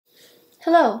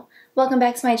Hello, welcome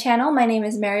back to my channel. My name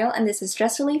is Mariel and this is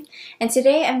Dress Relief, and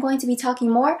today I'm going to be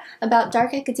talking more about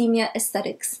dark academia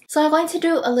aesthetics. So I'm going to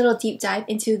do a little deep dive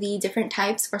into the different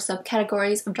types or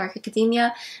subcategories of dark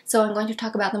academia. So I'm going to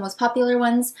talk about the most popular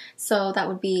ones. So that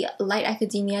would be light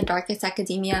academia, darkest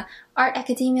academia, art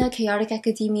academia, chaotic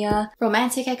academia,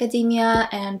 romantic academia,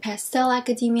 and pastel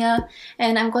academia.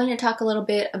 And I'm going to talk a little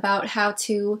bit about how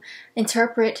to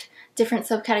interpret different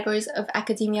subcategories of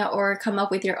academia or come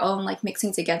up with your own, like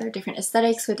mixing together different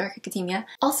aesthetics with dark academia.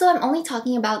 Also, I'm only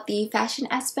talking about the fashion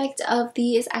aspect of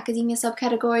these academia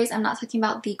subcategories. I'm not talking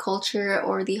about the culture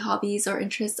or the hobbies or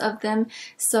interests of them,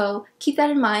 so keep that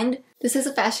in mind. This is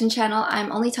a fashion channel.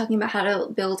 I'm only talking about how to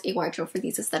build a wardrobe for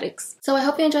these aesthetics. So I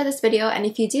hope you enjoyed this video, and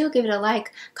if you do, give it a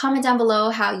like. Comment down below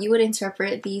how you would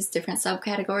interpret these different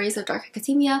subcategories of dark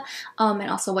academia, and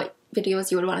also what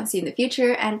videos you would want to see in the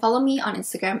future, and follow me on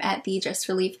Instagram at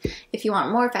DRESSRELIEF if you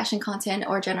want more fashion content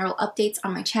or general updates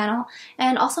on my channel,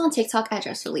 and also on TikTok at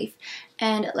DRESSRELIEF.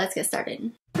 And let's get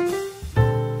started.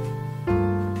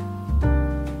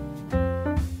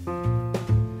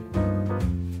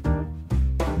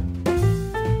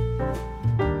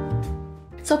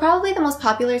 So probably the most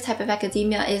popular type of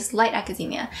academia is light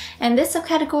academia, and this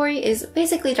subcategory is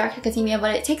basically dark academia,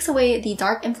 but it takes away the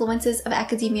dark influences of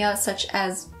academia such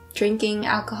as drinking,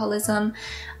 alcoholism,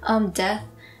 death,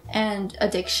 and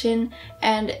addiction,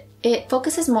 and it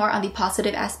focuses more on the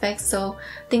positive aspects, so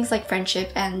things like friendship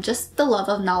and just the love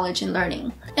of knowledge and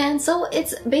learning. And so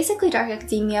it's basically dark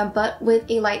academia but with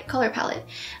a light color palette.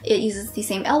 It uses the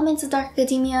same elements as dark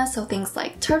academia, so things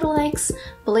like turtlenecks,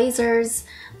 blazers,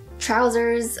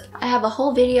 trousers. I have a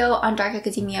whole video on dark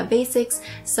academia basics,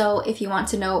 so if you want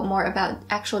to know more about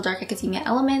actual dark academia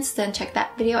elements, then check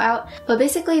that video out. But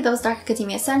basically those dark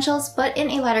academia essentials, but in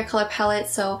a lighter color palette,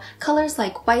 so colors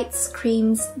like whites,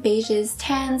 creams, beiges,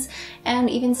 tans,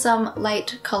 and even some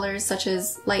light colors such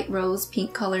as light rose,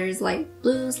 pink colors, light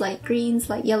blues, light greens,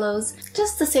 light yellows.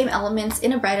 Just the same elements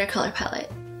in a brighter color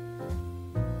palette.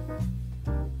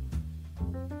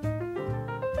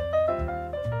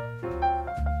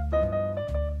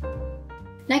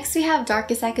 Next we have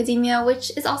darkest academia, which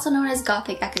is also known as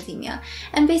gothic academia,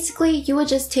 and basically you would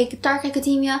just take dark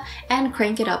academia and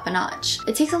crank it up a notch.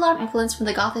 It takes a lot of influence from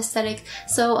the goth aesthetic,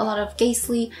 so a lot of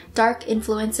ghastly, dark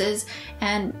influences,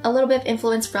 and a little bit of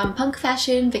influence from punk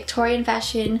fashion, Victorian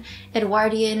fashion,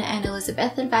 Edwardian and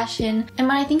Elizabethan fashion. And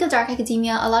when I think of dark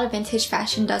academia, a lot of vintage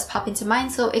fashion does pop into mind,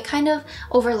 so it kind of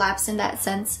overlaps in that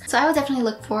sense. So I would definitely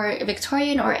look for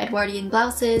Victorian or Edwardian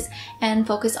blouses and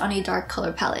focus on a dark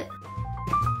color palette.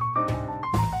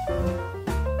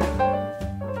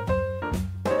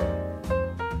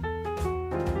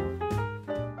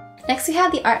 Next we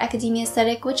have the art academia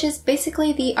aesthetic, which is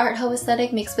basically the art hoe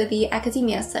aesthetic mixed with the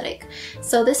academia aesthetic.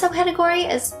 So this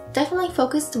subcategory is definitely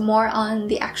focused more on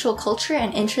the actual culture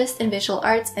and interest in visual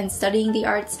arts and studying the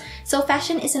arts, so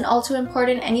fashion isn't all too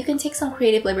important and you can take some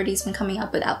creative liberties when coming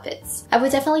up with outfits. I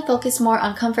would definitely focus more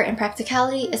on comfort and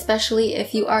practicality, especially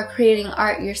if you are creating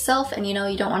art yourself and you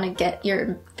don't want to get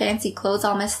your fancy clothes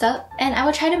all messed up. And I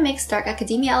would try to mix dark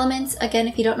academia elements. Again,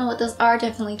 if you don't know what those are,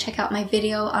 definitely check out my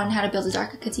video on how to build a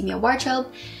dark academia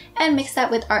wardrobe, and mix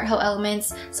that with art hoe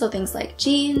elements, so things like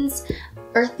jeans,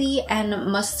 earthy and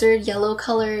mustard yellow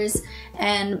colors,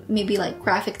 and maybe like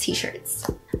graphic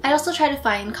t-shirts. I also try to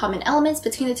find common elements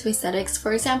between the two aesthetics.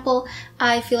 For example,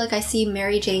 I feel like I see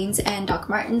Mary Janes and Doc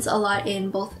Martens a lot in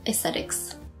both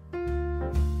aesthetics.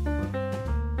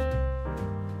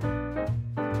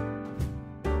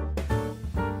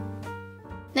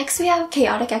 Next we have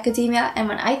chaotic academia, and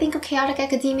when I think of chaotic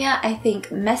academia, I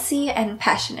think messy and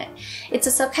passionate. It's a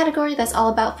subcategory that's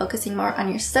all about focusing more on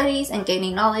your studies and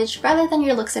gaining knowledge rather than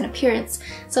your looks and appearance,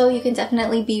 so you can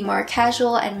definitely be more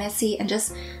casual and messy and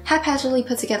just haphazardly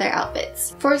put together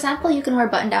outfits. For example, you can wear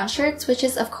button-down shirts, which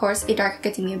is of course a dark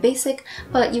academia basic,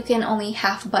 but you can only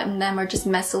half button them or just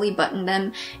messily button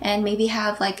them and maybe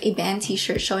have like a band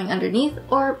t-shirt showing underneath,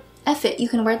 or F it, you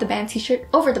can wear the band t-shirt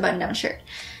over the button-down shirt.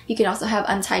 You can also have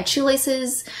untied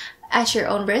shoelaces at your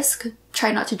own risk,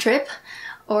 try not to trip,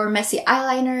 or messy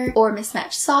eyeliner, or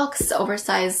mismatched socks,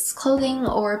 oversized clothing,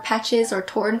 or patches or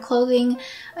torn clothing,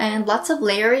 and lots of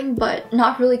layering but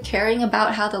not really caring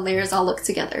about how the layers all look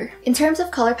together. In terms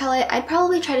of color palette, I'd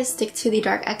probably try to stick to the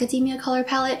dark academia color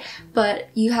palette, but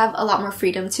you have a lot more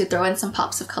freedom to throw in some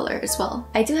pops of color as well.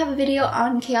 I do have a video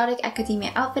on chaotic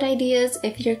academia outfit ideas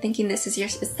if you're thinking this is your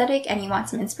aesthetic and you want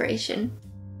some inspiration.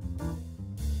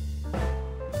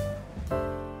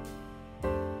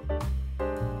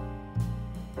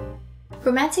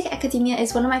 Romantic academia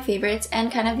is one of my favorites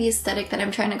and kind of the aesthetic that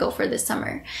I'm trying to go for this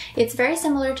summer. It's very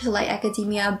similar to light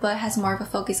academia but has more of a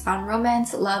focus on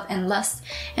romance, love, and lust.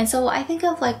 And so I think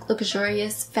of like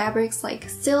luxurious fabrics like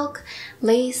silk,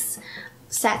 lace,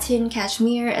 satin,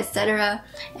 cashmere, etc.,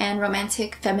 and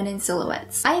romantic feminine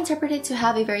silhouettes. I interpret it to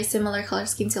have a very similar color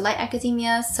scheme to light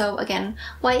academia, so again,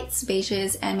 whites,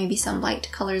 beiges, and maybe some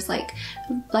light colors like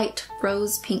light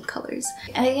rose pink colors.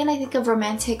 And again, I think of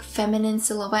romantic feminine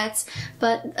silhouettes,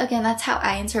 but again, that's how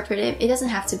I interpret it. It doesn't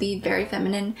have to be very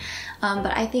feminine,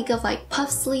 but I think of like puff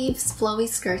sleeves, flowy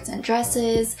skirts and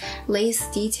dresses, lace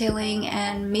detailing,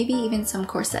 and maybe even some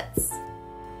corsets.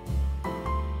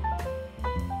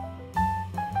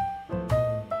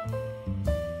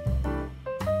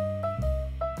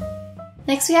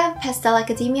 Next we have pastel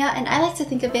academia, and I like to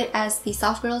think of it as the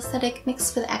soft girl aesthetic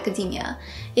mixed with academia.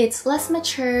 It's less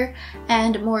mature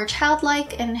and more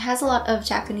childlike and has a lot of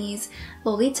Japanese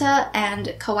Lolita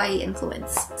and kawaii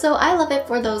influence. So I love it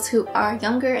for those who are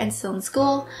younger and still in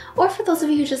school, or for those of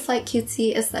you who just like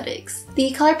cutesy aesthetics. The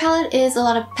color palette is a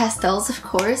lot of pastels, of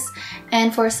course,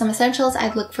 and for some essentials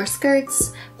I'd look for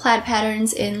skirts, plaid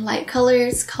patterns in light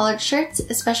colors, collared shirts,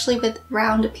 especially with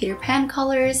round Peter Pan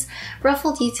colors,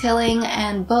 ruffle detailing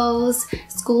and bows,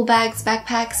 school bags,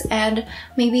 backpacks, and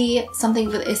maybe something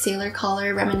with a sailor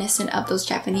collar reminiscent of those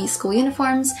Japanese school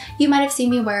uniforms. You might have seen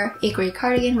me wear a gray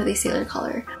cardigan with a sailor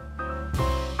collar.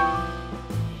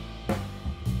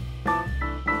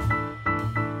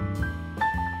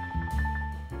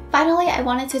 Finally, I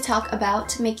wanted to talk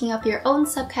about making up your own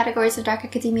subcategories of dark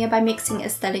academia by mixing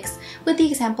aesthetics with the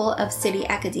example of city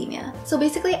academia. So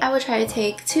basically, I would try to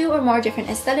take 2 or more different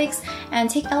aesthetics and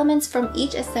take elements from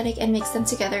each aesthetic and mix them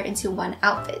together into one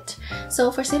outfit. So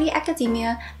for city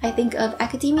academia, I think of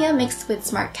academia mixed with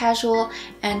smart casual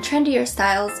and trendier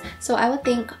styles. So I would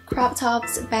think crop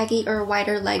tops, baggy or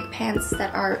wider leg pants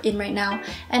that are in right now,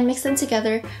 and mix them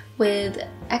together with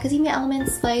academia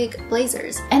elements like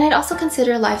blazers. And I'd also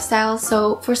consider lifestyle.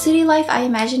 So for city life, I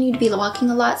imagine you'd be walking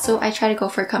a lot, so I try to go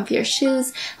for comfier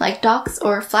shoes like Docs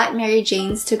or flat Mary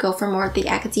Janes to go for more of the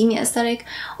academia aesthetic,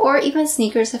 or even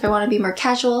sneakers if I want to be more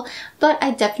casual, but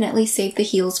I definitely save the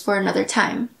heels for another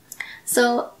time.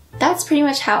 So that's pretty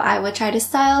much how I would try to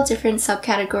style different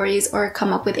subcategories or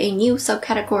come up with a new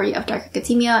subcategory of dark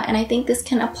academia, and I think this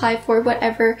can apply for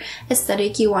whatever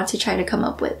aesthetic you want to try to come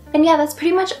up with. And yeah, that's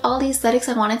pretty much all the aesthetics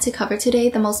I wanted to cover today,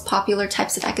 the most popular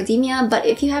types of academia. But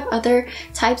if you have other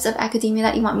types of academia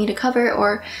that you want me to cover,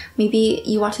 or maybe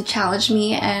you want to challenge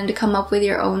me and come up with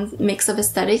your own mix of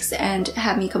aesthetics and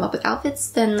have me come up with outfits,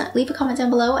 then leave a comment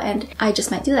down below and I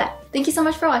just might do that. Thank you so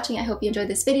much for watching. I hope you enjoyed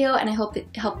this video, and I hope it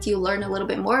helped you learn a little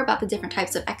bit more about the different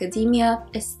types of academia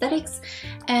aesthetics.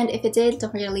 And if it did, don't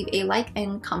forget to leave a like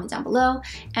and comment down below.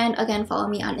 And again, follow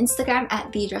me on Instagram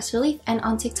at DRESSRELIEF and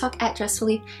on TikTok at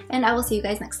DRESSRELIEF, and I will see you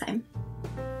guys next time.